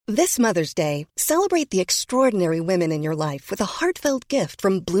This Mother's Day, celebrate the extraordinary women in your life with a heartfelt gift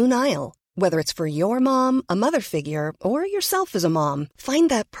from Blue Nile. Whether it's for your mom, a mother figure, or yourself as a mom, find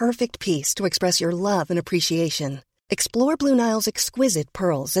that perfect piece to express your love and appreciation. Explore Blue Nile's exquisite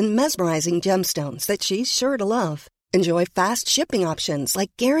pearls and mesmerizing gemstones that she's sure to love. Enjoy fast shipping options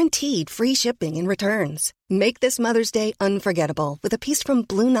like guaranteed free shipping and returns. Make this Mother's Day unforgettable with a piece from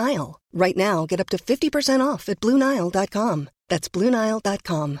Blue Nile. Right now, get up to 50% off at BlueNile.com. That's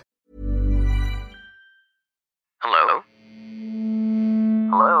BlueNile.com. Hello?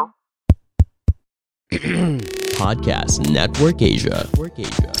 Hello? Podcast Network Asia.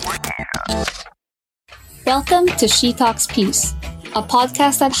 Welcome to She Talks Peace, a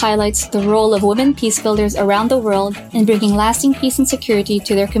podcast that highlights the role of women peace builders around the world in bringing lasting peace and security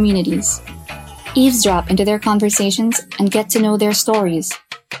to their communities. Eavesdrop into their conversations and get to know their stories.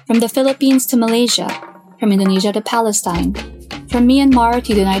 From the Philippines to Malaysia, from Indonesia to Palestine, from Myanmar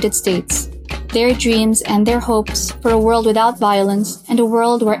to the United States. Their dreams and their hopes for a world without violence and a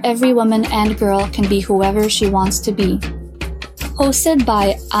world where every woman and girl can be whoever she wants to be. Hosted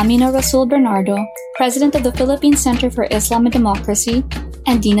by Amina Rasul Bernardo, President of the Philippine Center for Islam and Democracy,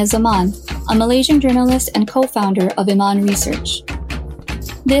 and Dina Zaman, a Malaysian journalist and co-founder of Iman Research.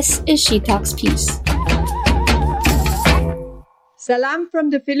 This is She Talks Peace. Salam from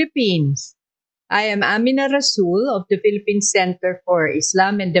the Philippines. I am Amina Rasul of the Philippine Center for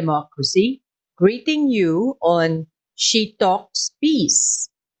Islam and Democracy, greeting you on She Talks Peace.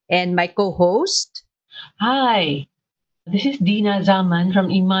 And my co-host? Hi, this is Dina Zaman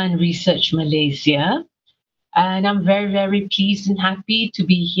from Iman Research Malaysia. And I'm very, very pleased and happy to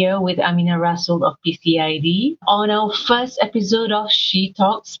be here with Amina Rasul of PCID on our first episode of She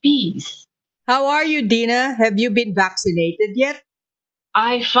Talks Peace. How are you, Dina? Have you been vaccinated yet?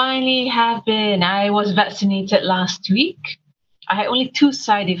 I finally have been. I was vaccinated last week. I had only 2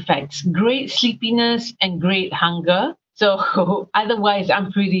 side effects, great sleepiness and great hunger. So otherwise,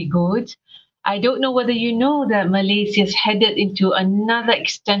 I'm pretty good. I don't know whether you know that Malaysia's headed into another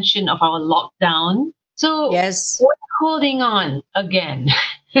extension of our lockdown. So yes, we're holding on again.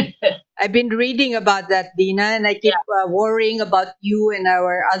 I've been reading about that, Dina, and I keep worrying about you and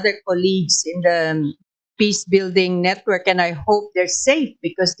our other colleagues in the peace building network, and I hope they're safe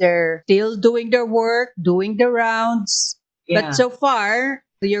because they're still doing their work, doing the rounds. Yeah. But so far,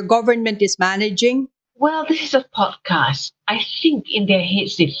 your government is managing. Well, this is a podcast. I think in their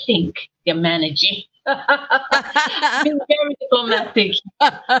heads they think they're managing. Being very diplomatic.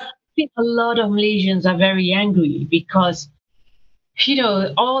 I think a lot of Malaysians are very angry because,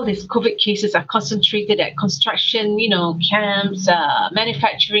 all these COVID cases are concentrated at construction, camps,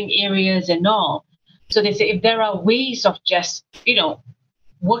 manufacturing areas and all. So they say if there are ways of just,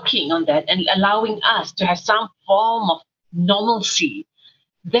 working on that and allowing us to have some form of normalcy,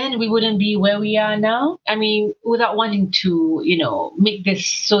 then we wouldn't be where we are now. I mean, without wanting to, make this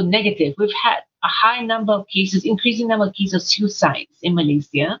so negative, we've had a high number of cases, increasing number of cases of suicides in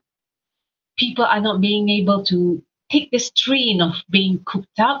Malaysia. People are not being able to take the strain of being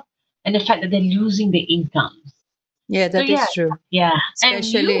cooped up and the fact that they're losing their incomes. Yeah, that is true. Yeah.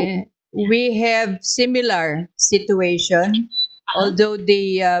 Especially, we have similar situation. Although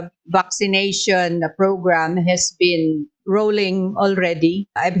the vaccination program has been rolling already.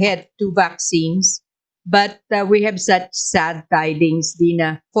 I've had 2 vaccines. But we have such sad tidings,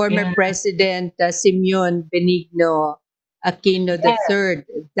 Dina. Former President Simeon Benigno Aquino III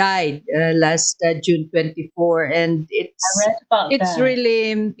died last June 24. And it's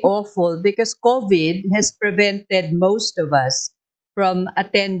really awful because COVID has prevented most of us from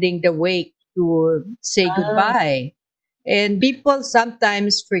attending the wake to say goodbye. And people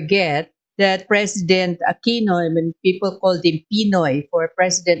sometimes forget that President Aquino, people called him Pinoy for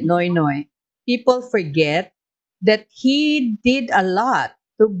President Noynoy. People forget that he did a lot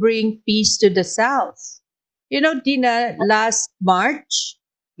to bring peace to the South. Dina, last March,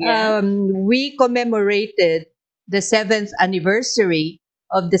 we commemorated the 7th anniversary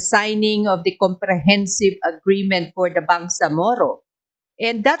of the signing of the Comprehensive Agreement for the Bangsamoro.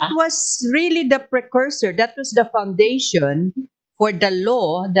 And that was really the precursor. That was the foundation for the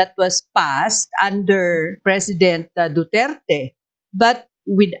law that was passed under President Duterte. But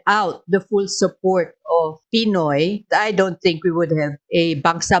without the full support of Pinoy, I don't think we would have a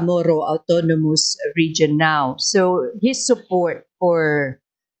Bangsamoro autonomous region now. So his support for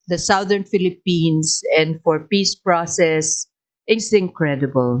the Southern Philippines and for peace process is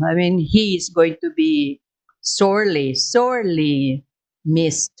incredible. I mean, he is going to be sorely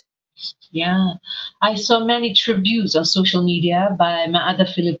missed. Yeah, I saw many tributes on social media by my other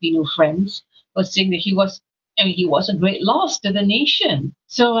Filipino friends was saying that he was I mean, he was a great loss to the nation.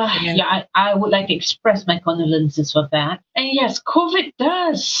 So, I would like to express my condolences for that. And yes, COVID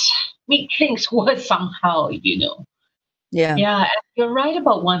does make things worse somehow. Yeah. Yeah, you're right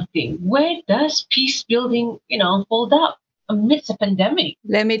about one thing. Where does peace building, hold up amidst a pandemic?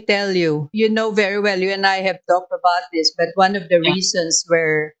 Let me tell you, you know very well, you and I have talked about this, but one of the reasons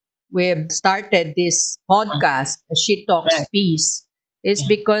where we have started this podcast, She Talks Right. Peace, is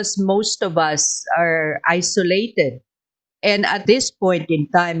because most of us are isolated. And at this point in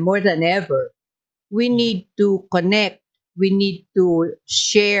time, more than ever, we need to connect. We need to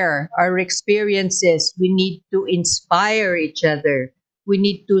share our experiences. We need to inspire each other. We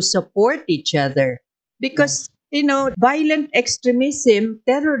need to support each other. Because, violent extremism,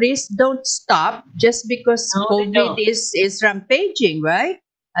 terrorists don't stop just because No, they COVID don't. is rampaging, right?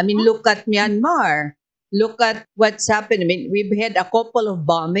 I mean, look at Myanmar. Look at what's happened. I mean, we've had a couple of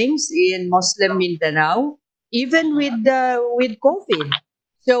bombings in Muslim Mindanao, even with COVID.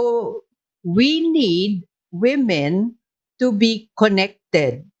 So we need women to be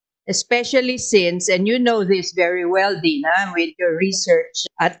connected, especially since, and you know this very well, Dina, with your research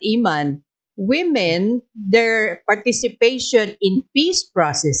at Iman, women, their participation in peace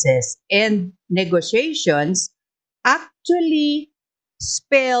processes and negotiations actually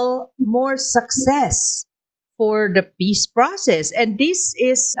spell more success for the peace process. And this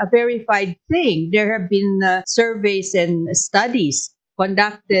is a verified thing. There have been surveys and studies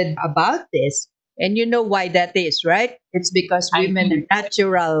conducted about this. And you know why that is, right? It's because I women agree.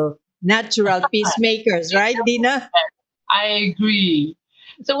 are natural peacemakers, right, Dina? I agree.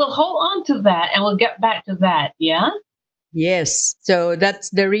 So we'll hold on to that and we'll get back to that, yeah? Yes. So that's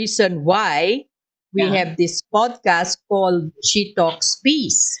the reason why we Yeah. have this podcast called She Talks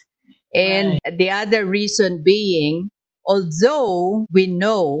Peace. And the other reason being, although we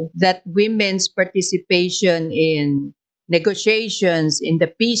know that women's participation in negotiations in the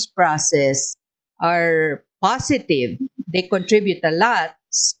peace process are positive, they contribute a lot,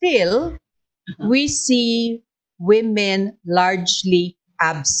 still, we see women largely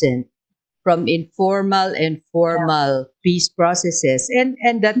absent from informal and formal peace processes. And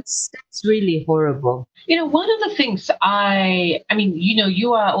that's really horrible. One of the things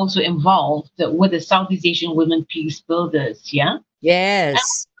you are also involved with the Southeast Asian Women Peace Builders, yeah?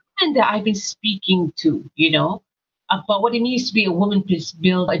 Yes. And that I've been speaking to, about what it means to be a woman peace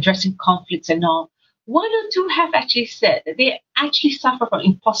builder, addressing conflicts and all. One or two have actually said that they actually suffer from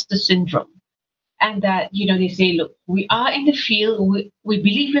imposter syndrome. And that, they say, look, we are in the field, we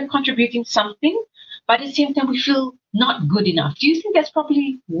believe we're contributing something, but at the same time, we feel not good enough. Do you think that's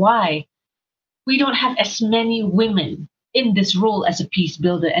probably why we don't have as many women in this role as a peace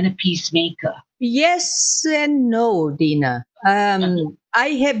builder and a peacemaker? Yes and no, Dina. I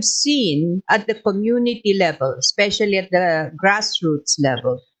have seen at the community level, especially at the grassroots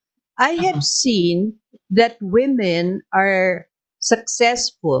level, I have seen that women are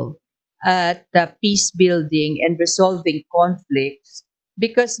successful at peace building and resolving conflicts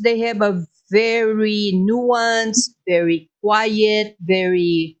because they have a very nuanced, very quiet,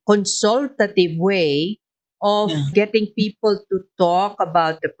 very consultative way of getting people to talk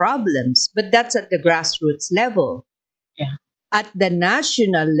about the problems. But that's at the grassroots level. Yeah. At the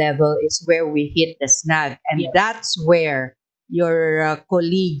national level is where we hit the snag. And that's where your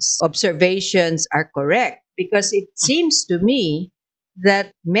colleagues' observations are correct. Because it seems to me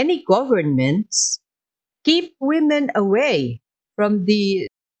that many governments keep women away from the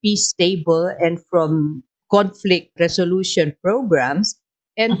peace table and from conflict resolution programs.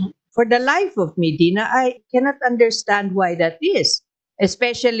 And for the life of me, Dina, I cannot understand why that is,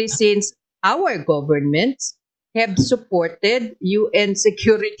 especially since our governments have supported UN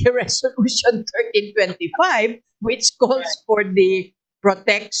Security Resolution 1325, which calls for the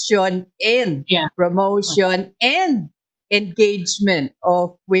protection and promotion and engagement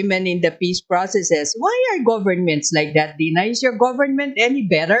of women in the peace processes. Why are governments like that, Dina? Is your government any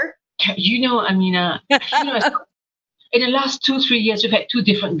better? Amina, in the last 2-3 years, we've had two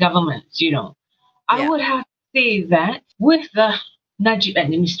different governments, I would have to say that with the Najib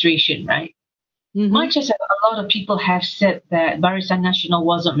administration, right? Much as a lot of people have said that Barisan Nasional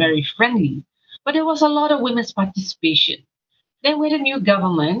wasn't very friendly, but there was a lot of women's participation. Then with the new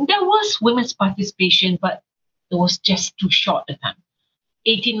government, there was women's participation, but it was just too short a time.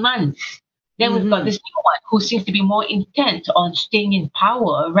 18 months. Then we've got this new one who seems to be more intent on staying in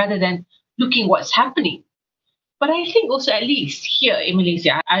power rather than looking what's happening. But I think also, at least here in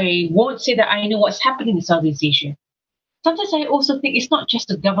Malaysia, I won't say that I know what's happening in Southeast Asia. Sometimes I also think it's not just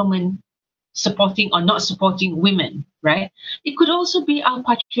the government supporting or not supporting women, right? It could also be our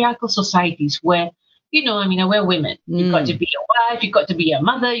patriarchal societies where I mean, we're women. You've got to be a wife, you've got to be a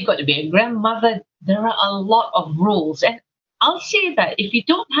mother, you've got to be a grandmother. There are a lot of rules. And I'll say that if you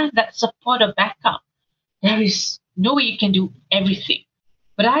don't have that support or backup, there is no way you can do everything.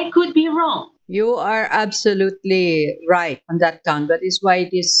 But I could be wrong. You are absolutely right on that count. That is why it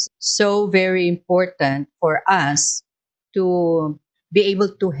is so very important for us to be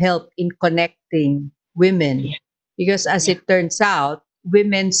able to help in connecting women. Yeah. Because as it turns out,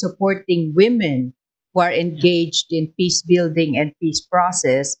 women supporting women who are engaged in peace building and peace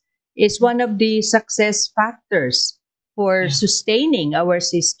process is one of the success factors for sustaining our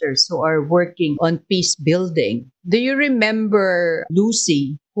sisters who are working on peace building. Do you remember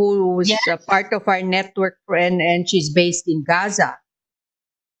Lucy, who was a part of our network and she's based in Gaza?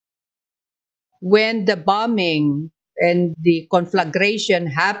 When the bombing and the conflagration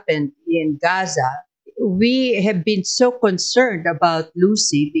happened in Gaza, we have been so concerned about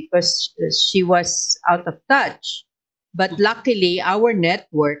Lucy because she was out of touch. But luckily, our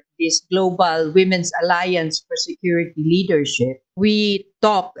network, this Global Women's Alliance for Security Leadership, we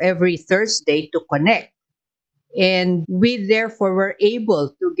talk every Thursday to connect. And we therefore were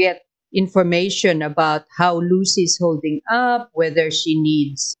able to get information about how Lucy's holding up, whether she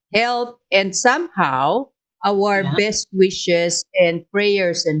needs help, and somehow our best wishes and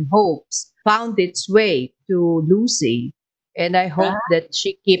prayers and hopes found its way to Lucy. And I hope that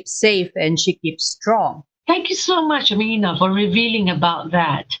she keeps safe and she keeps strong. Thank you so much, Amina, for revealing about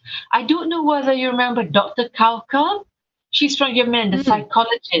that. I don't know whether you remember Dr. Kaukar. She's from Yemen, the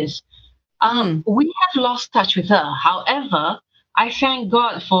psychologist. We have lost touch with her. However, I thank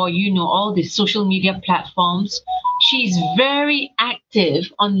God for, all the social media platforms. She's very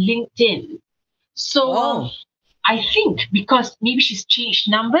active on LinkedIn. So I think because maybe she's changed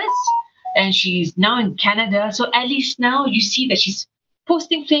numbers and she's now in Canada. So at least now you see that she's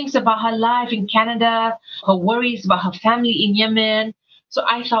posting things about her life in Canada, her worries about her family in Yemen. So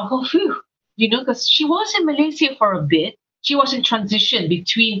I thought, because she was in Malaysia for a bit. She was in transition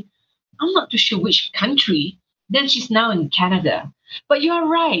between, I'm not too sure which country. Then she's now in Canada. But you're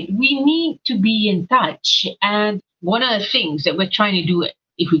right. We need to be in touch. And one of the things that we're trying to do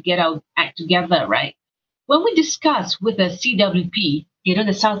if we get our act together, right? When we discuss with the CWP,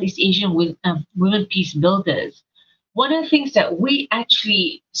 the Southeast Asian Women Peace Builders, one of the things that we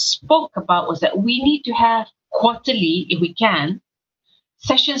actually spoke about was that we need to have quarterly, if we can,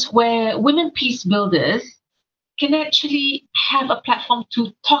 sessions where women peace builders can actually have a platform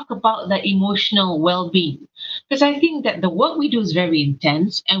to talk about their emotional well-being. Because I think that the work we do is very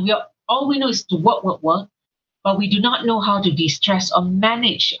intense and all we know is to work, but we do not know how to de-stress or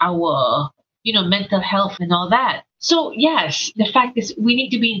manage our, mental health and all that. So yes, the fact is we need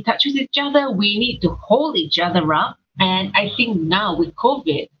to be in touch with each other. We need to hold each other up. And I think now with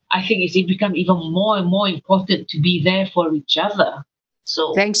COVID, I think it's become even more and more important to be there for each other.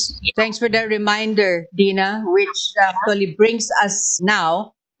 So thanks for the reminder, Dina, which actually brings us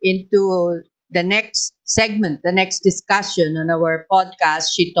now into the next segment, the next discussion on our podcast,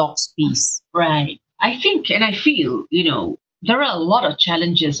 She Talks Peace. Right. I think and I feel, there are a lot of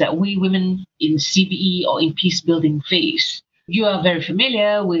challenges that we women in CBE or in peace building face. You are very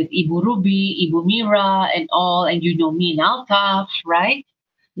familiar with Ibu Ruby, Ibu Mira, and all, and me and Altaf, right?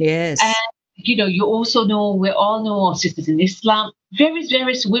 Yes. And you also know, we all know of Sisters in Islam,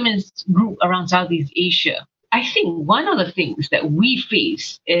 various women's group around Southeast Asia. I think one of the things that we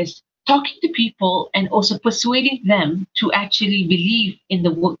face is talking to people and also persuading them to actually believe in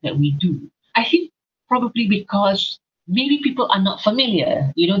the work that we do. I think probably because maybe people are not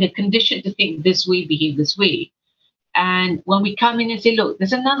familiar, they're conditioned to think this way, behave this way. And when we come in and say, look,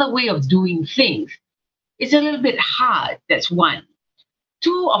 there's another way of doing things, it's a little bit hard. That's one.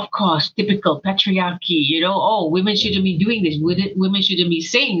 Two, of course, typical patriarchy, women shouldn't be doing this. Women shouldn't be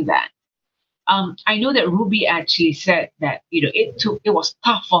saying that. I know that Ruby actually said that, it was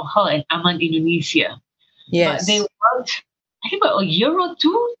tough for her and Aman Indonesia. Yes. But they worked, I think, about a year or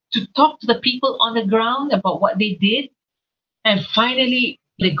two to talk to the people on the ground about what they did. And finally,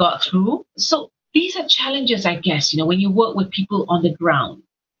 they got through. So these are challenges, I guess, when you work with people on the ground.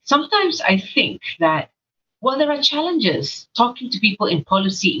 Sometimes I think that while there are challenges talking to people in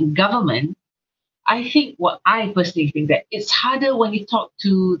policy in government, I think I personally think that it's harder when you talk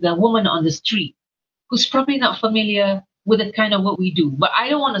to the woman on the street who's probably not familiar with the kind of work we do. But I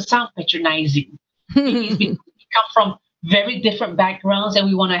don't want to sound patronizing. It's because we come from very different backgrounds and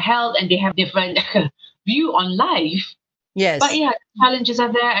we want to help and they have different view on life. Yes. But yeah, challenges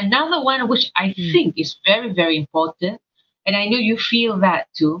are there. Another one which I think is very, very important, and I know you feel that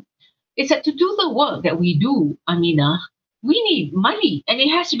too, is that to do the work that we do, Amina, we need money and it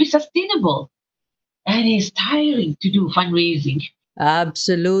has to be sustainable. And it's tiring to do fundraising.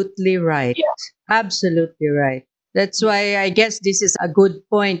 Absolutely right. Absolutely right. That's why I guess this is a good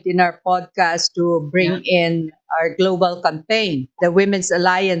point in our podcast to bring in our global campaign. The Women's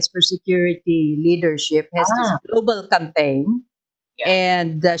Alliance for Security Leadership has this global campaign.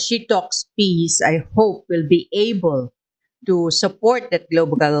 And She Talks Peace, I hope, will be able to support that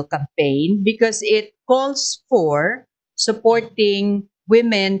global campaign because it calls for supporting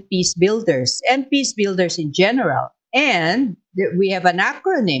women peace builders and peace builders in general. And we have an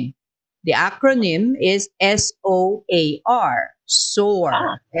acronym. The acronym is SOAR,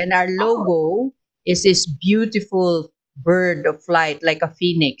 SOAR. And our logo is this beautiful bird of flight like a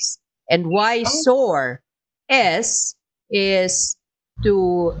phoenix. And why SOAR? S is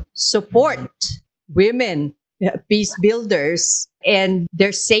to support women peace builders and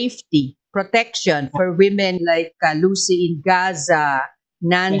their safety, protection for women like Lucy in Gaza,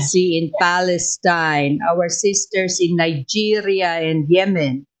 Nancy in Palestine, our sisters in Nigeria and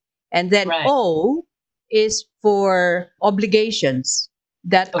Yemen. And then O is for obligations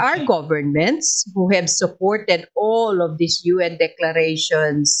that our governments who have supported all of these UN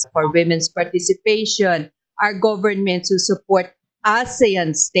declarations for women's participation, our governments who support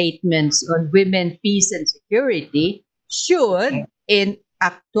ASEAN statements on women, peace, and security should, in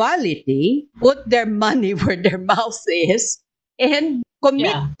actuality, put their money where their mouth is and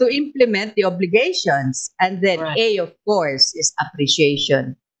commit to implement the obligations. And then A, of course, is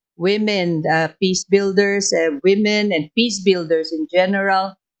appreciation. Women, peace builders, women and peace builders in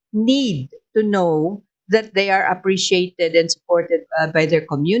general need to know that they are appreciated and supported by their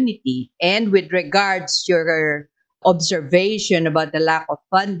community. And with regards to your observation about the lack of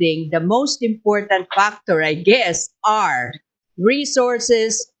funding, the most important factor, I guess, are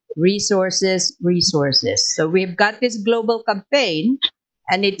resources. So we've got this global campaign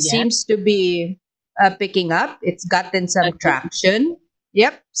and it seems to be picking up. It's gotten some traction.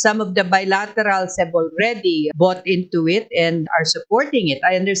 Yep, some of the bilaterals have already bought into it and are supporting it.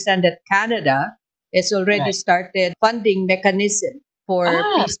 I understand that Canada has already started funding mechanism for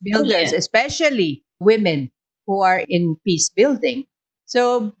peace builders, especially women who are in peace building.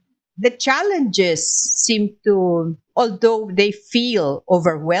 So the challenges seem to, although they feel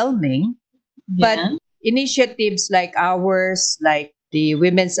overwhelming, but initiatives like ours, like the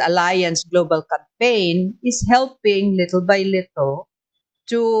Women's Alliance Global Campaign, is helping little by little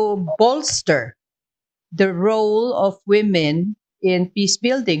to bolster the role of women in peace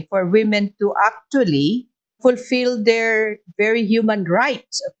building, for women to actually fulfill their very human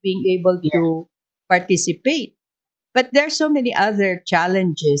rights of being able to participate. But there are so many other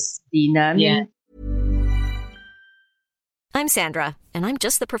challenges, Dina. I'm Sandra, and I'm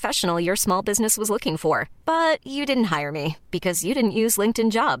just the professional your small business was looking for. But you didn't hire me because you didn't use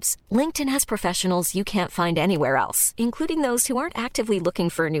LinkedIn Jobs. LinkedIn has professionals you can't find anywhere else, including those who aren't actively looking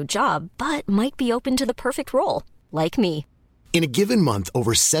for a new job, but might be open to the perfect role, like me. In a given month,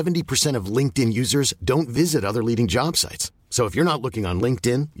 over 70% of LinkedIn users don't visit other leading job sites. So if you're not looking on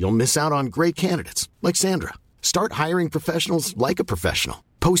LinkedIn, you'll miss out on great candidates like Sandra. Start hiring professionals like a professional.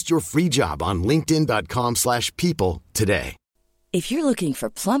 Post your free job on linkedin.com/people today. If you're looking for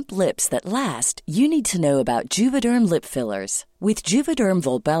plump lips that last, you need to know about Juvederm lip fillers. With Juvederm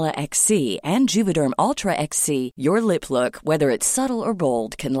Volbella XC and Juvederm Ultra XC, your lip look, whether it's subtle or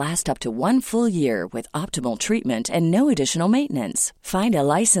bold, can last up to 1 full year with optimal treatment and no additional maintenance. Find a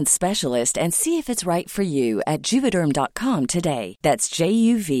licensed specialist and see if it's right for you at Juvederm.com today. That's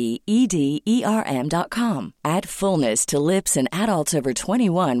JUVEDERM.com. Add fullness to lips in adults over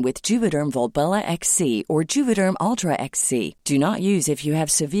 21 with Juvederm Volbella XC or Juvederm Ultra XC. Do not use if you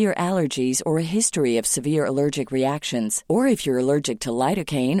have severe allergies or a history of severe allergic reactions, or if you're allergic to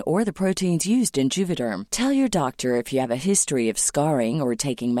lidocaine or the proteins used in Juvederm. Tell your doctor if you have a history of scarring or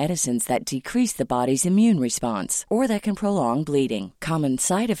taking medicines that decrease the body's immune response or that can prolong bleeding. Common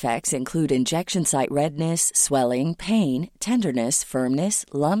side effects include injection site redness, swelling, pain, tenderness, firmness,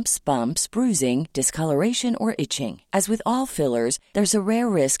 lumps, bumps, bruising, discoloration, or itching. As with all fillers, there's a rare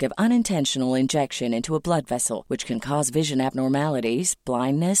risk of unintentional injection into a blood vessel, which can cause vision abnormalities,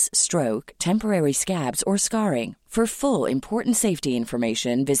 blindness, stroke, temporary scabs, or scarring. For full important safety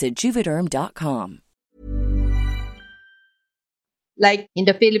information, visit Juvederm.com. Like in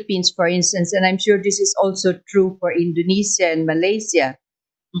the Philippines, for instance, and I'm sure this is also true for Indonesia and Malaysia,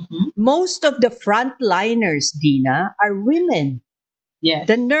 most of the frontliners, Dina, are women. Yes.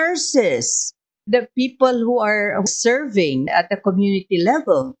 The nurses, the people who are serving at the community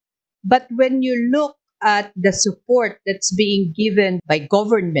level. But when you look at the support that's being given by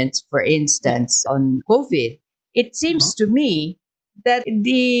governments, for instance, on COVID, it seems to me that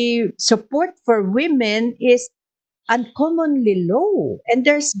the support for women is uncommonly low. And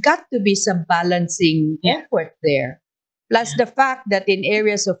there's got to be some balancing effort there. Plus the fact that in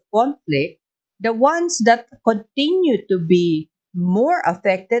areas of conflict, the ones that continue to be more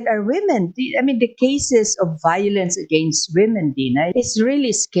affected are women. The cases of violence against women, Dina, it's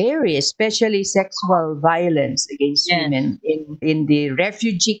really scary, especially sexual violence against women in the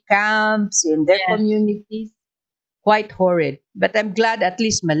refugee camps, in their communities. Quite horrid. But I'm glad at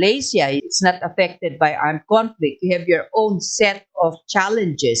least Malaysia is not affected by armed conflict. You have your own set of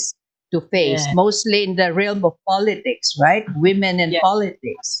challenges to face, mostly in the realm of politics, right? Women in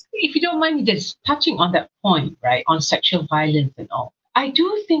politics. If you don't mind me just touching on that point, right, on sexual violence and all, I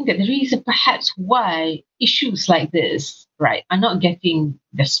do think that the reason perhaps why issues like this, right, are not getting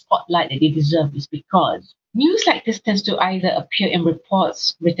the spotlight that they deserve is because news like this tends to either appear in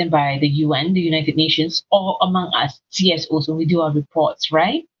reports written by the UN, the United Nations, or among us, CSOs, when we do our reports,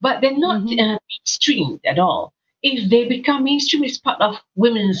 right? But they're not mainstreamed at all. If they become mainstream, it's part of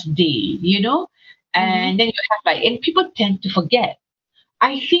Women's Day, and then you have and people tend to forget.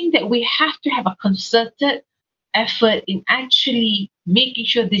 I think that we have to have a concerted effort in actually making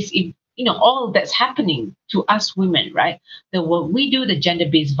sure this, all that's happening to us women, right? The work we do, the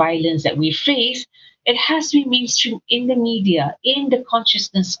gender-based violence that we face, it has to be mainstream in the media, in the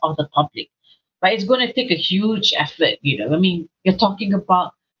consciousness of the public. But it's going to take a huge effort, you're talking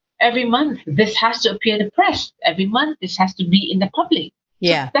about every month, this has to appear in the press. Every month, this has to be in the public.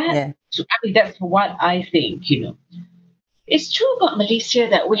 So that's what I think, It's true about Malaysia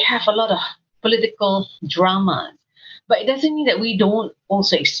that we have a lot of political dramas, but it doesn't mean that we don't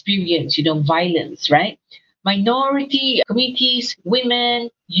also experience, violence, right? Minority communities,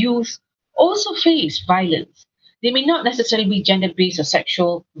 women, youth also face violence. They may not necessarily be gender-based or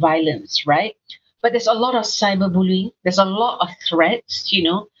sexual violence, right? But there's a lot of cyberbullying. There's a lot of threats,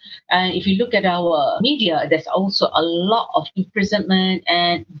 And if you look at our media, there's also a lot of imprisonment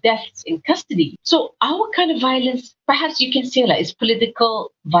and deaths in custody. So our kind of violence, perhaps you can say it's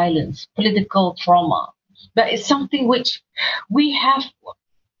political violence, political trauma. But it's something which we have,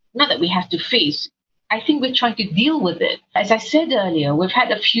 not that we have to face. I think we're trying to deal with it. As I said earlier, we've had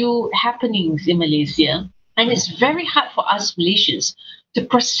a few happenings in Malaysia, and it's very hard for us Malaysians to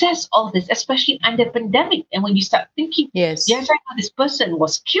process all this, especially under pandemic. And when you start thinking, yes, I know this person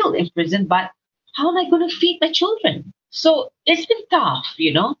was killed in prison, but how am I going to feed my children? So it's been tough,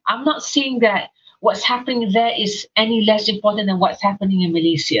 I'm not saying that what's happening there is any less important than what's happening in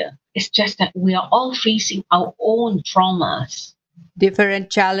Malaysia. It's just that we are all facing our own traumas. Different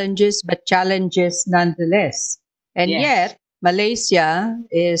challenges, but challenges nonetheless. And yet, Malaysia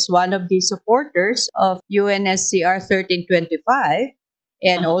is one of the supporters of UNSCR 1325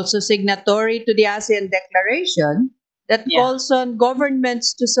 and also signatory to the ASEAN Declaration that calls on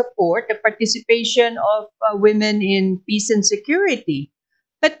governments to support the participation of women in peace and security.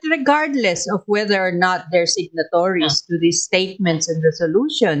 But regardless of whether or not they're signatories to these statements and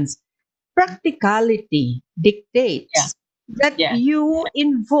resolutions, practicality dictates that you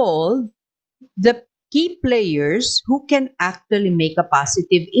involve the key players who can actually make a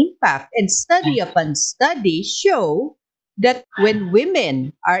positive impact. And study upon study show that when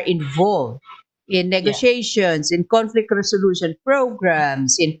women are involved in negotiations, in conflict resolution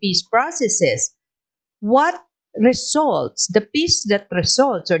programs, in peace processes, what results, the peace that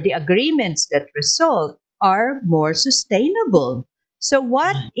results or the agreements that result are more sustainable. So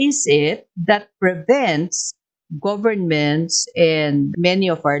what is it that prevents governments and many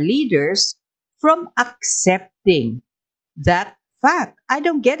of our leaders from accepting that fact? I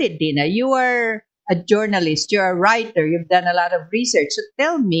don't get it, Dina. You are a journalist, you're a writer, you've done a lot of research. So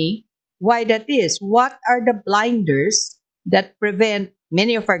tell me why that is. What are the blinders that prevent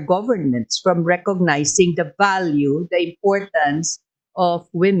many of our governments from recognizing the value, the importance of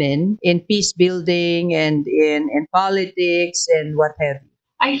women in peace building and in politics and what have you?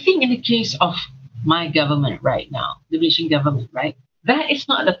 I think in the case of my government right now, the Malaysian government, right, that is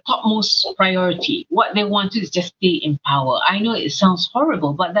not the topmost priority. What they want to is just stay in power. I know it sounds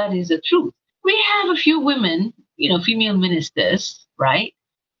horrible, but that is the truth. We have a few women, female ministers, right?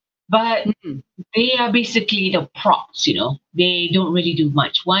 But they are basically the props, They don't really do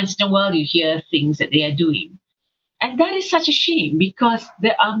much. Once in a while, you hear things that they are doing. And that is such a shame because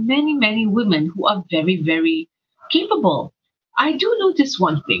there are many, many women who are very, very capable. I do notice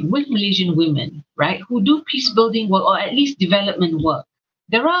one thing with Malaysian women, right, who do peace building work or at least development work.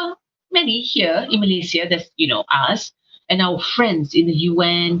 There are many here in Malaysia, that's, us and our friends in the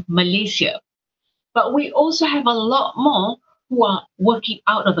UN, Malaysia. But we also have a lot more who are working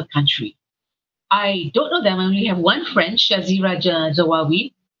out of the country. I don't know them. I only have one friend, Shazira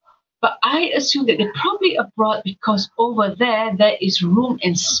Zawawi. But I assume that they're probably abroad because over there is room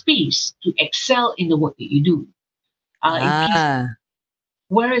and space to excel in the work that you do. In peace.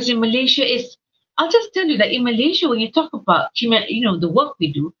 Whereas in Malaysia, I'll just tell you that in Malaysia, when you talk about the work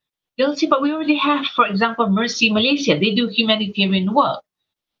we do, they'll say, but we already have, for example, Mercy Malaysia. They do humanitarian work.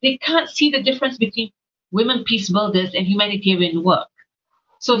 They can't see the difference between women peace builders and humanitarian work.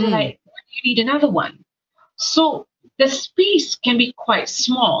 So they're like, you need another one. So the space can be quite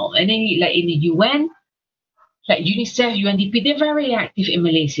small. And then like in the UN, like UNICEF, UNDP, they're very active in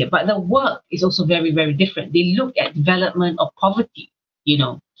Malaysia, but the work is also very, very different. They look at development of poverty,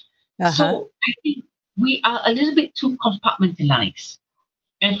 So I think we are a little bit too compartmentalized.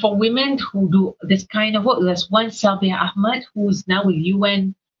 And for women who do this kind of work, there's one, Salbia Ahmad, who's now with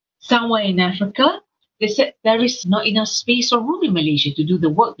UN somewhere in Africa. They said there is not enough space or room in Malaysia to do the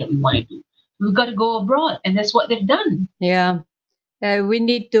work that we want to do. We've got to go abroad. And that's what they've done. Yeah. We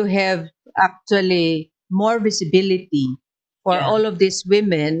need to have actually more visibility for all of these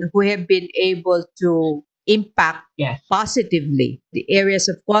women who have been able to impact positively the areas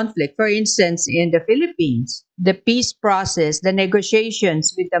of conflict. For instance, in the Philippines, the peace process, the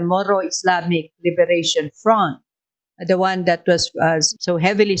negotiations with the Moro Islamic Liberation Front, the one that was so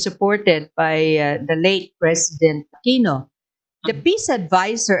heavily supported by the late President Aquino. The peace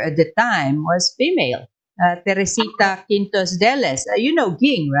advisor at the time was female, Teresita Quintos Deles. You know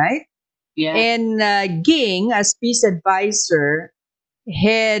Ging, right? Yeah. And Ging, as peace advisor,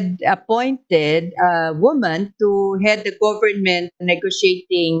 had appointed a woman to head the government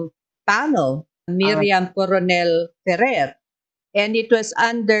negotiating panel, Miriam Coronel Ferrer. And it was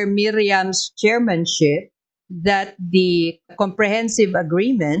under Miriam's chairmanship that the comprehensive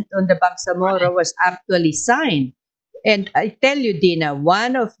agreement on the Bangsamoro was actually signed. And I tell you, Dina,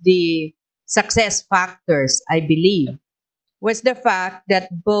 one of the success factors, I believe, was the fact that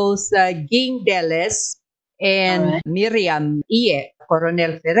both Ging Deles and Miriam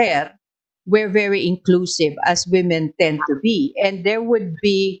Coronel Ferrer were very inclusive, as women tend to be. And there would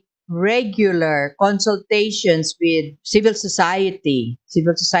be regular consultations with civil society.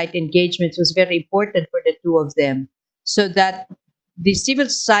 Civil society engagements was very important for the two of them, so that the civil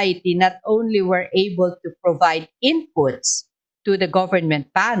society not only were able to provide inputs to the government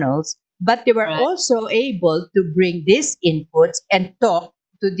panels, but they were also able to bring these inputs and talk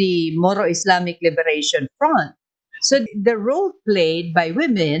to the Moro Islamic Liberation Front. So the role played by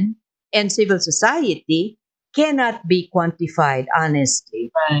women and civil society cannot be quantified,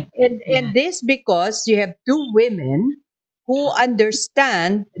 honestly. And this because you have two women who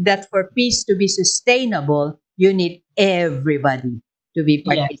understand that for peace to be sustainable, you need everybody to be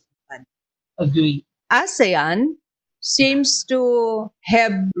participant. Agree. ASEAN seems to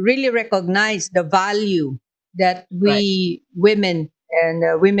have really recognized the value that we women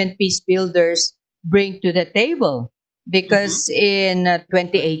and women peace builders bring to the table. Because in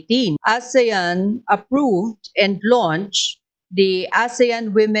 2018, ASEAN approved and launched the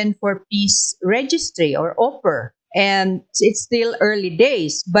ASEAN Women for Peace Registry, or OPER. And it's still early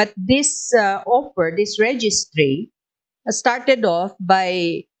days, but this OPER, this registry, started off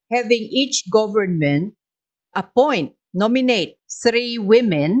by having each government nominate 3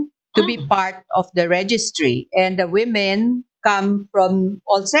 women to be part of the registry. And the women come from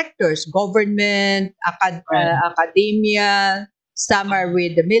all sectors, government, academia, some are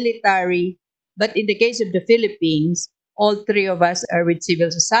with the military. But in the case of the Philippines, all 3 of us are with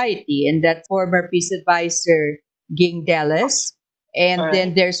civil society. And that former peace advisor, Ging Deles. And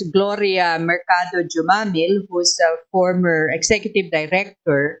then there's Gloria Mercado Jumamil, who's a former executive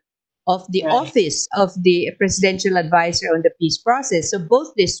director of the Office of the Presidential Advisor on the Peace Process. So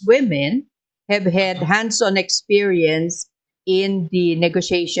both these women have had hands-on experience in the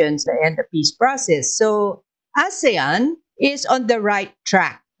negotiations and the peace process. So ASEAN is on the right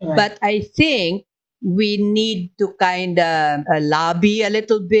track. But I think we need to kind of lobby a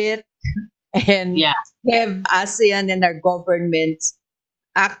little bit and have ASEAN and our governments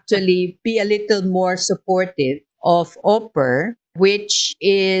actually be a little more supportive of OPER, which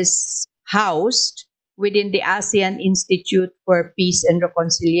is housed within the ASEAN Institute for Peace and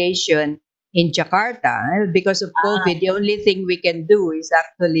Reconciliation in Jakarta. Because of COVID, the only thing we can do is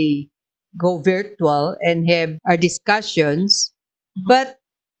actually go virtual and have our discussions. But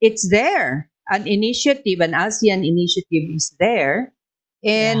it's there. An initiative, an ASEAN initiative is there.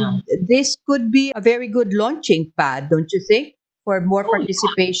 And this could be a very good launching pad, don't you think, for more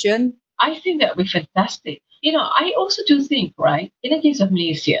participation? I think that would be fantastic. I also do think, right, in the case of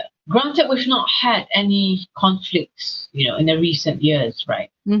Malaysia, granted we've not had any conflicts, in the recent years,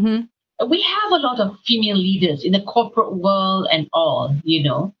 right? we have a lot of female leaders in the corporate world and all,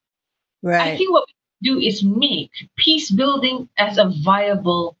 I Right. think what we do is make peace building as a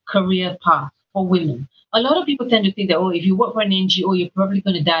viable career path for women. A lot of people tend to think that, if you work for an NGO, you're probably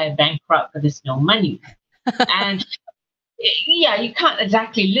going to die bankrupt because there's no money. And yeah, you can't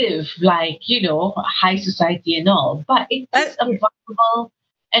exactly live like, high society and all, but it is a viable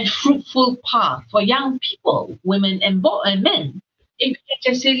and fruitful path for young people, women and men. If you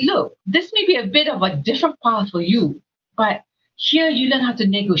can just say, look, this may be a bit of a different path for you, but here you learn how to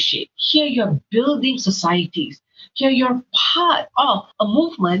negotiate. Here you're building societies. Here you're part of a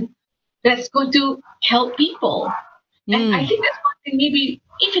movement that's going to help people. And I think that's one thing maybe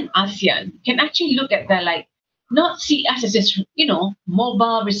even ASEAN can actually look at that, like, not see us as just,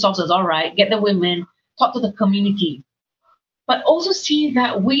 mobile resources, all right, get the women, talk to the community, but also see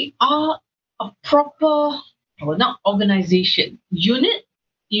that we are a proper, not organization, unit,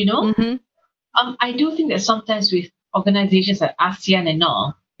 I do think that sometimes with organizations like ASEAN and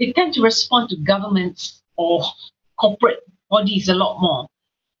all, they tend to respond to governments or corporate bodies a lot more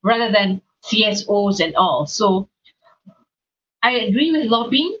rather than CSOs and all. So I agree with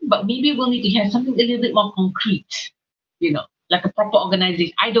lobbying, but maybe we'll need to have something a little bit more concrete, like a proper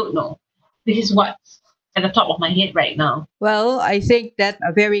organization. I don't know. This is what's at the top of my head right now. Well, I think that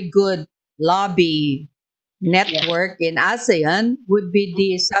a very good lobby network in ASEAN would be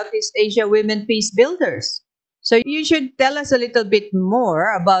the Southeast Asia Women Peace Builders. So you should tell us a little bit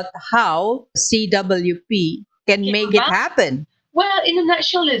more about how CWP can make it happen. Well, in a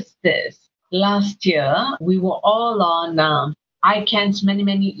nutshell, it's this. Last year, we were all on ICANN's many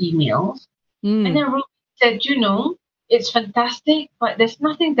emails. And then Ruby said, it's fantastic, but there's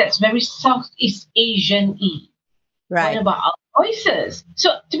nothing that's very Southeast Asian-y. Right. What about our voices?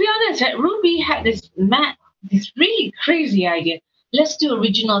 So to be honest, Ruby had this really crazy idea. Let's do a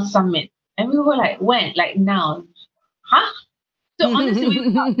regional summit. And we were like, when? Like now? Huh? So honestly,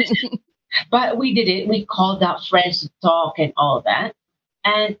 we thought this. But we did it. We called out friends to talk and all that.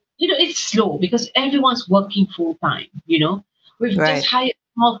 And, it's slow because everyone's working full time, We've just hired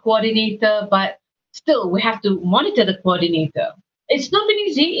a small coordinator, but still we have to monitor the coordinator. It's not been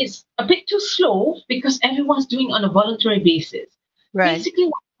easy. It's a bit too slow because everyone's doing it on a voluntary basis. Right. Basically,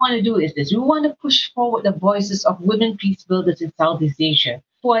 what we want to do is this. We want to push forward the voices of women peace builders in Southeast Asia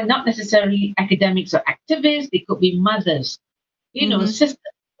who are not necessarily academics or activists. They could be mothers, sisters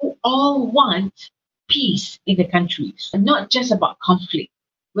who all want peace in the countries, and not just about conflict.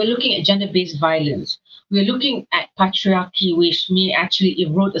 We're looking at gender-based violence. We're looking at patriarchy, which may actually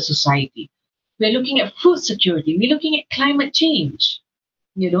erode a society. We're looking at food security. We're looking at climate change,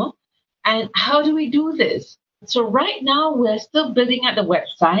 And how do we do this? So right now, we're still building out the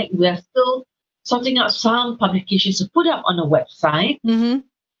website. We're still sorting out some publications to put up on the website.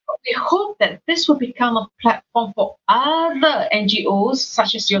 But we hope that this will become a platform for other NGOs,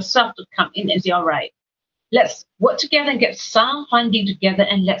 such as yourself, to come in and say, all right, let's work together and get some funding together,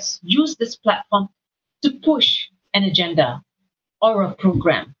 and let's use this platform to push an agenda or a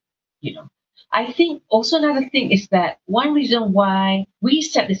program, I think also another thing is that one reason why we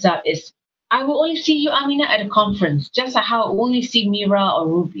set this up is I will only see you, Amina, at a conference, just like how I only see Mira or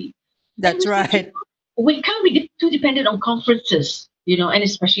Ruby. That's right. We can't be too dependent on conferences, and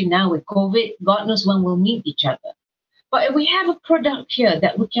especially now with COVID, God knows when we'll meet each other. But if we have a product here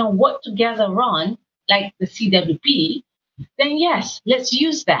that we can work together on, like the CWP, then yes, let's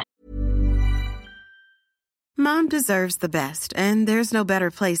use that. Mom deserves the best, and there's no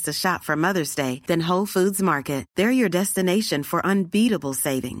better place to shop for Mother's Day than Whole Foods Market. They're your destination for unbeatable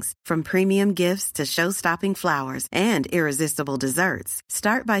savings, from premium gifts to show-stopping flowers and irresistible desserts.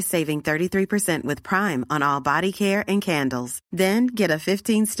 Start by saving 33% with Prime on all body care and candles. Then get a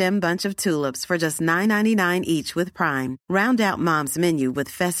 15-stem bunch of tulips for just $9.99 each with Prime. Round out Mom's menu with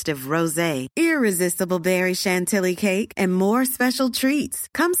festive rosé, irresistible berry chantilly cake, and more special treats.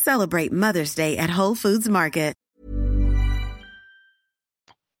 Come celebrate Mother's Day at Whole Foods Market.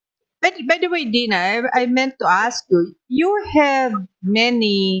 By the way, Dina, I meant to ask you, you have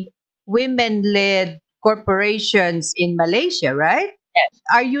many women-led corporations in Malaysia, right? Yes.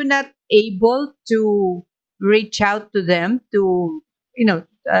 Are you not able to reach out to them to,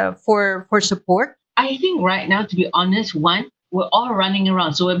 for support? I think right now, to be honest, we're all running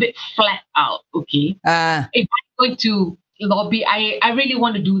around, so we're a bit flat out, okay? If I'm going to lobby, I really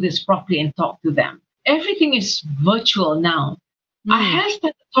want to do this properly and talk to them. Everything is virtual now. I have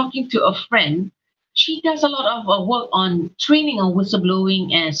started talking to a friend. She does a lot of work on training on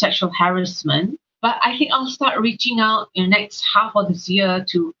whistleblowing and sexual harassment. But I think I'll start reaching out in the next half of this year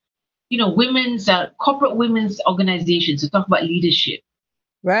to, women's, corporate women's organizations to talk about leadership.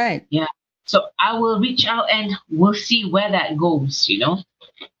 Right. Yeah. So I will reach out and we'll see where that goes, you know?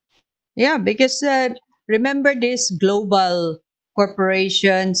 Yeah, because remember these global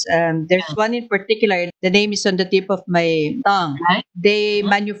corporations. There's one in particular. The name is on the tip of my tongue. Right? They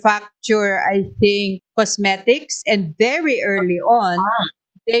manufacture, I think, cosmetics, and very early on,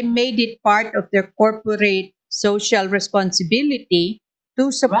 they made it part of their corporate social responsibility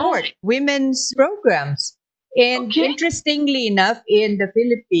to support Right. women's programs. And Okay. interestingly enough, in the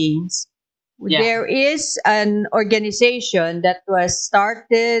Philippines, Yeah. there is an organization that was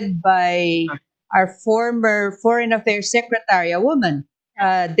started by our former Foreign Affairs Secretary, a woman,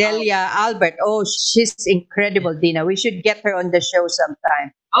 Delia Albert. Oh, she's incredible, Dina. We should get her on the show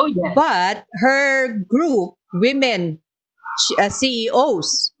sometime. Oh, yeah. But her group, women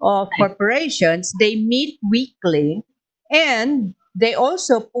CEOs of corporations, they meet weekly, and they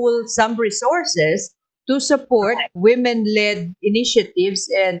also pull some resources to support women-led initiatives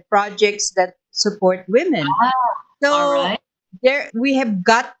and projects that support women. So All right. there we have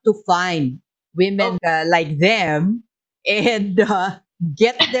got to find women like them and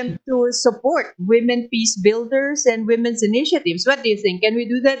get them to support women peace builders and women's initiatives. What do you think? Can we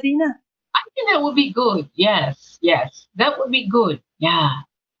do that, Dina? I think that would be good. Yes, yes. That would be good. Yeah.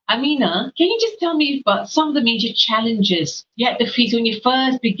 Amina, can you just tell me about some of the major challenges you had to face when you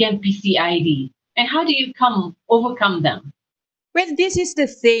first began PCID? And how do you overcome them? Well, this is the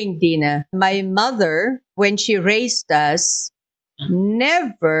thing, Dina. My mother, when she raised us,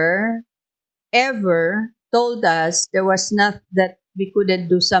 never, ever told us there was not that we couldn't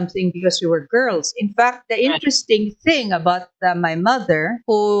do something because we were girls. In fact, the interesting thing about my mother,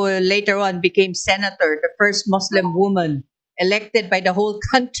 who later on became senator, the first Muslim woman elected by the whole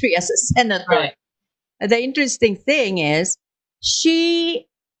country as a senator. Right. The interesting thing is she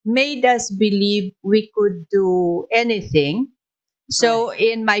made us believe we could do anything. So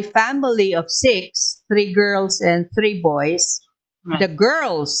in my family of 6, 3 girls and 3 boys, the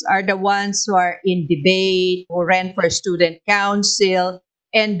girls are the ones who are in debate, who ran for student council,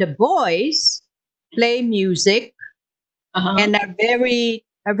 and the boys play music and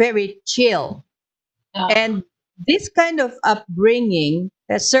are very chill. And this kind of upbringing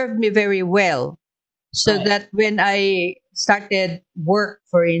has served me very well. So that when I started work,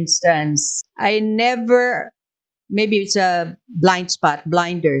 for instance, I never, maybe it's a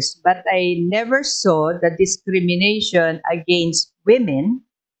blinders, but I never saw the discrimination against women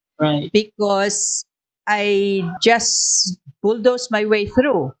because I just bulldozed my way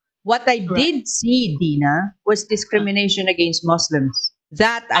through. What I did see, Dina, was discrimination against Muslims.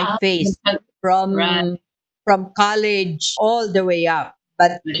 That I faced from college all the way up.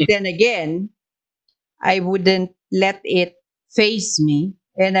 But then again, I wouldn't let it face me,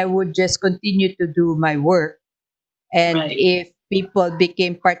 and I would just continue to do my work. And if people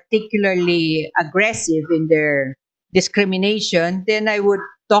became particularly aggressive in their discrimination, then I would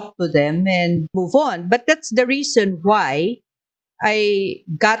talk to them and move on. But that's the reason why I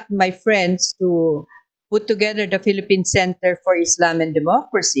got my friends to put together the Philippine Center for Islam and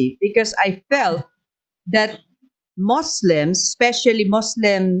Democracy, because I felt that Muslims, especially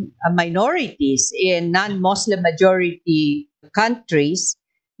Muslim minorities in non-Muslim majority countries,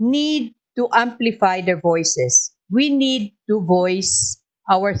 need to amplify their voices. We need to voice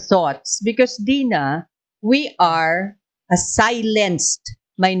our thoughts because, Dina, we are a silenced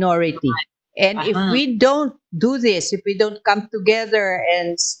minority. And if we don't do this, if we don't come together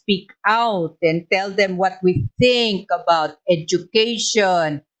and speak out and tell them what we think about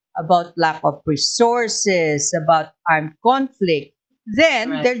education, about lack of resources, about armed conflict,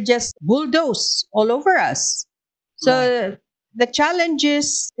 then they're just bulldoze all over us. So the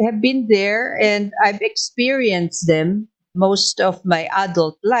challenges have been there and I've experienced them most of my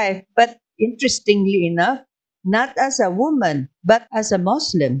adult life. But interestingly enough, not as a woman, but as a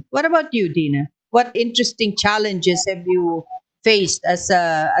Muslim. What about you, Dina? What interesting challenges have you faced as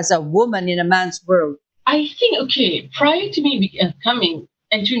a woman in a man's world? I think, prior to me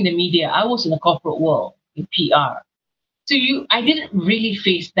entering the media, I was in the corporate world in PR. So I didn't really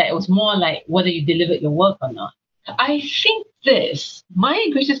face that. It was more like whether you delivered your work or not. I think my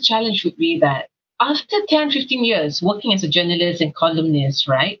greatest challenge would be that after 10, 15 years working as a journalist and columnist,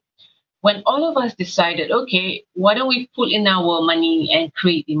 right? When all of us decided, why don't we pull in our money and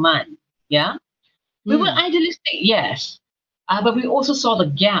create demand? Yeah. We were idealistic, yes. But we also saw the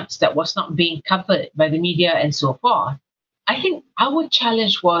gaps that was not being covered by the media and so forth. I think our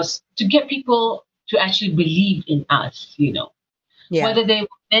challenge was to get people to actually believe in us, whether they were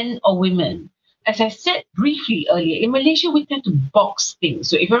men or women. As I said briefly earlier, in Malaysia, we tend to box things.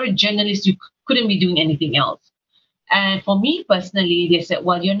 So if you're a journalist, you couldn't be doing anything else. And for me personally, they said,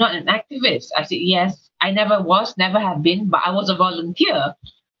 well, you're not an activist. I said, yes, I never was, never have been, but I was a volunteer.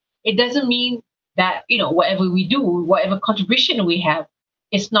 It doesn't mean that, whatever we do, whatever contribution we have,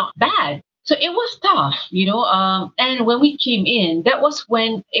 it's not bad. So it was tough, and when we came in, that was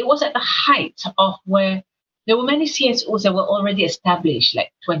when it was at the height of where there were many CSOs that were already established,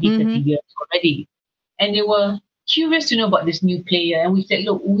 like 20, 30 years already. And they were curious to know about this new player. And we said,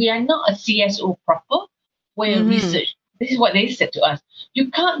 look, we are not a CSO proper. We're research. This is what they said to us. You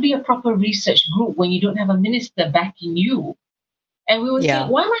can't be a proper research group when you don't have a minister backing you. And we were saying,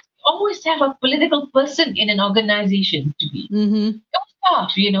 why must we always have a political person in an organization to be? It was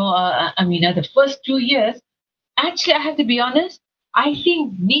tough, the first 2 years, actually, I have to be honest, I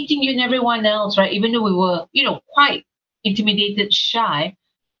think meeting you and everyone else, right, even though we were, quite intimidated, shy,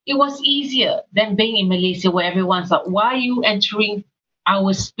 it was easier than being in Malaysia where everyone's like, why are you entering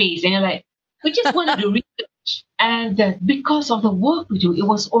our space? And you're like, we just want to do research. And because of the work we do, it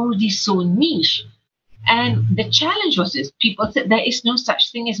was already so niche. And the challenge was this. People said there is no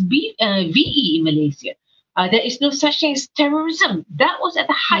such thing as VE in Malaysia. There is no such thing as terrorism. That was at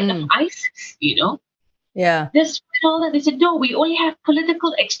the height of ISIS, Yeah. Despite all that, they said, no, we only have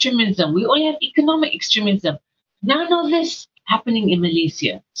political extremism. We only have economic extremism. None of this happening in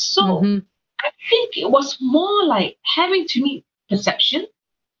Malaysia. So I think it was more like having to meet perception.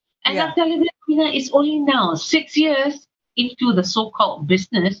 And I'll tell you that, it's only now, 6 years into the so-called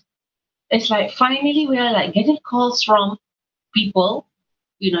business, it's like finally we are like getting calls from people,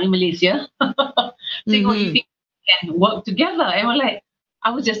 in Malaysia, saying, oh, you think we can work together? And we're like, I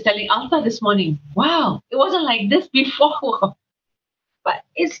was just telling Alta this morning, wow, it wasn't like this before. But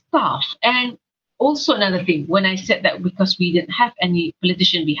it's tough. And also another thing, when I said that because we didn't have any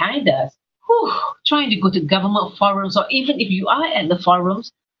politician behind us, trying to go to government forums, or even if you are at the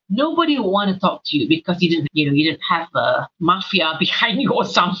forums, nobody will want to talk to you because you didn't have a mafia behind you or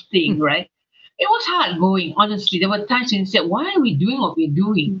something, right? It was hard going, honestly. There were times when you said, why are we doing what we're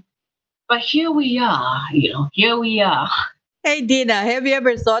doing? But here we are, here we are. Hey, Dina, have you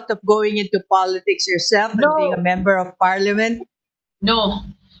ever thought of going into politics yourself and being a member of parliament? No.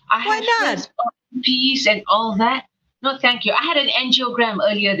 Why not? Peace and all that. No, thank you. I had an angiogram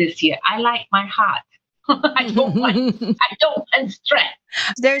earlier this year. I like my heart. I don't want stress.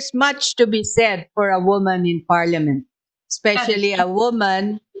 There's much to be said for a woman in parliament, especially a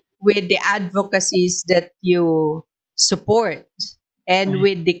woman with the advocacies that you support and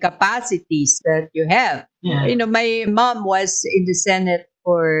with the capacities that you have. Yeah. My mom was in the Senate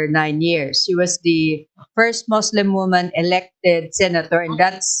for 9 years. She was the first Muslim woman elected senator, and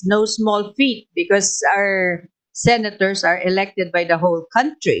that's no small feat because our senators are elected by the whole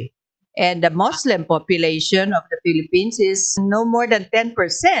country. And the Muslim population of the Philippines is no more than 10%.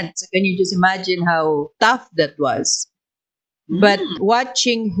 So can you just imagine how tough that was? But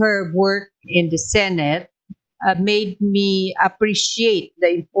watching her work in the Senate made me appreciate the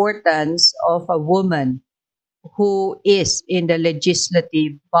importance of a woman who is in the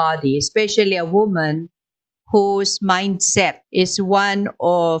legislative body, especially a woman whose mindset is one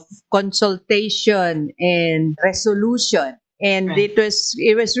of consultation and resolution. And it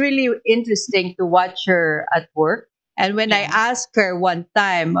was really interesting to watch her at work. And when I asked her one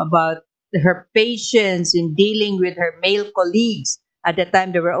time about her patience in dealing with her male colleagues, at the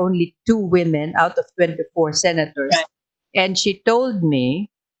time there were only 2 women out of 24 senators. Right. And she told me,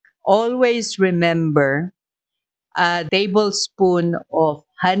 always remember a tablespoon of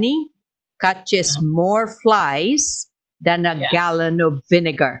honey catches more flies than a gallon of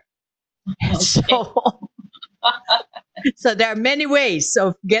vinegar. So there are many ways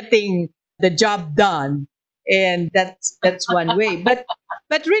of getting the job done, and that's one way.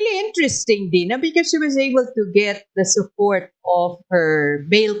 But really interesting, Dina, because she was able to get the support of her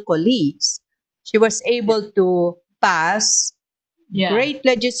male colleagues. She was able to pass great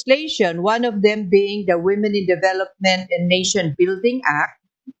legislation, one of them being the Women in Development and Nation Building Act,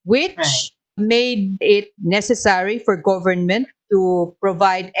 which made it necessary for government to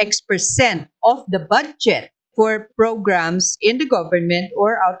provide X% of the budget for programs in the government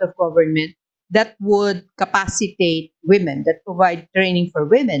or out of government that would capacitate women, that provide training for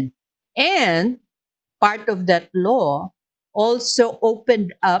women. And part of that law also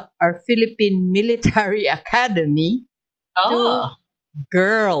opened up our Philippine Military Academy to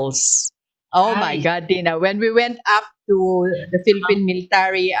girls. Oh my God, Dina. When we went up to the Philippine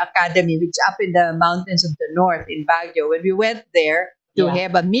Military Academy, which is up in the mountains of the north in Baguio, when we went there to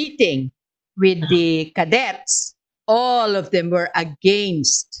have a meeting with the cadets, all of them were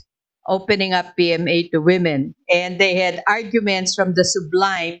against opening up PMA to women. And they had arguments from the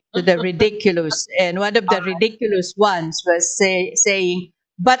sublime to the ridiculous. And one of the ridiculous ones was saying,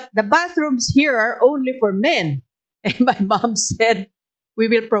 but the bathrooms here are only for men. And my mom said, we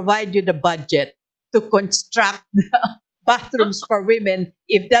will provide you the budget to construct the bathrooms for women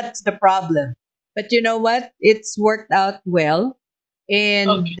if that's the problem. But you know what? It's worked out well.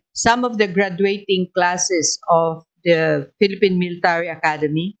 And some of the graduating classes of the Philippine Military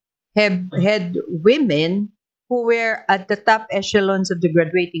Academy have had women who were at the top echelons of the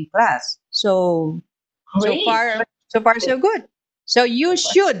graduating class. So far so good. So you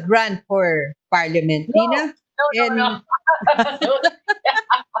should run for parliament, Tina. No.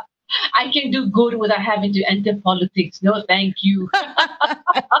 I can do good without having to enter politics. No, thank you.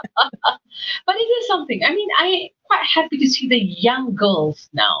 But it is something. I mean, I'm quite happy to see the young girls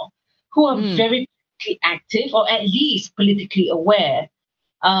now who are very politically active, or at least politically aware.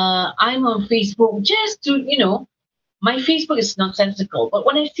 I'm on Facebook just to, my Facebook is nonsensical. But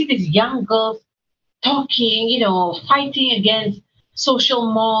when I see these young girls talking, fighting against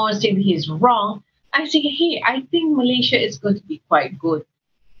social mores, saying he's wrong, I say, hey, I think Malaysia is going to be quite good.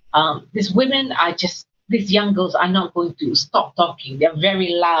 These these young girls are not going to stop talking. They're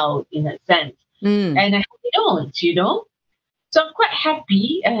very loud in a sense. And I hope they don't, So I'm quite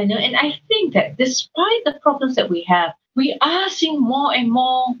happy. And I think that despite the problems that we have, we are seeing more and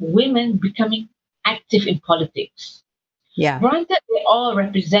more women becoming active in politics. Yeah. Granted, they all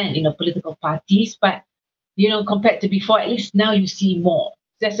represent, political parties, but, compared to before, at least now you see more.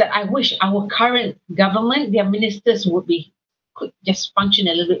 Just that I wish our current government, their ministers could just function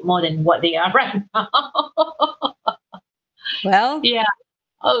a little bit more than what they are right now. Well, yeah.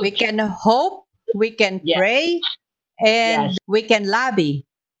 We can hope, we can pray, and we can lobby.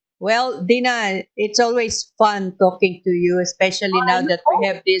 Well, Dina, it's always fun talking to you, especially now that we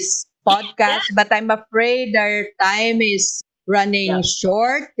have this podcast. But I'm afraid our time is running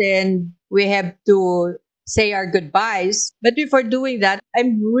short and we have to say our goodbyes. But before doing that,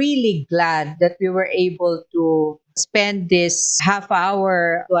 I'm really glad that we were able to spend this half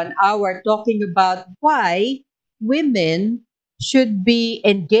hour to an hour talking about why women should be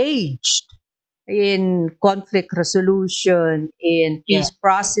engaged in conflict resolution, in peace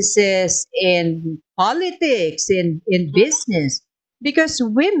processes, in politics, in business. Because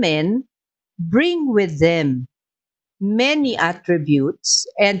women bring with them many attributes,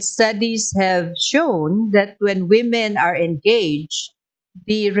 and studies have shown that when women are engaged,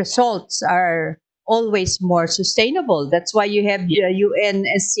 the results are always more sustainable. That's why you have the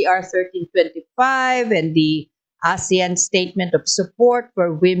UNSCR 1325 and the ASEAN Statement of Support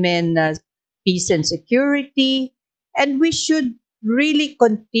for Women, Peace and Security. And we should really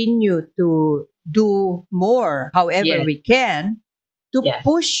continue to do more, however we can, to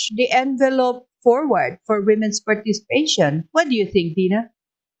push the envelope forward for women's participation. What do you think, Dina?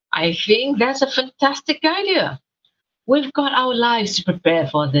 I think that's a fantastic idea. We've got our lives to prepare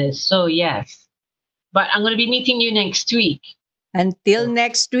for this, so yes. But I'm going to be meeting you next week. Until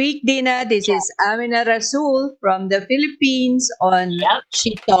next week, Dina, this is Amina Rasul from the Philippines on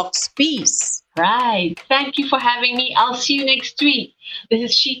She Talks Peace. Right. Thank you for having me. I'll see you next week.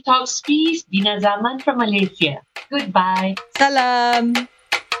 This is She Talks Peace, Dina Zaman from Malaysia. Goodbye. Salam.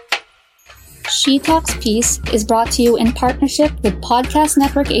 She Talks Peace is brought to you in partnership with Podcast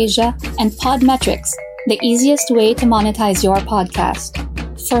Network Asia and Podmetrics, the easiest way to monetize your podcast.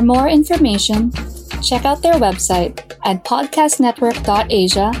 For more information, check out their website at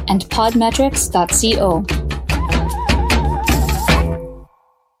podcastnetwork.asia and podmetrics.co.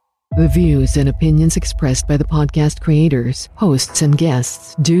 The views and opinions expressed by the podcast creators, hosts, and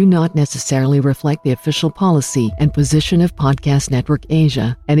guests do not necessarily reflect the official policy and position of Podcast Network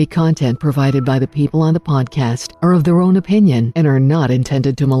Asia. Any content provided by the people on the podcast are of their own opinion and are not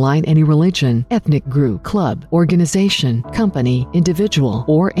intended to malign any religion, ethnic group, club, organization, company, individual,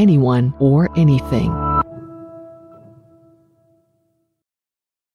 or anyone or anything.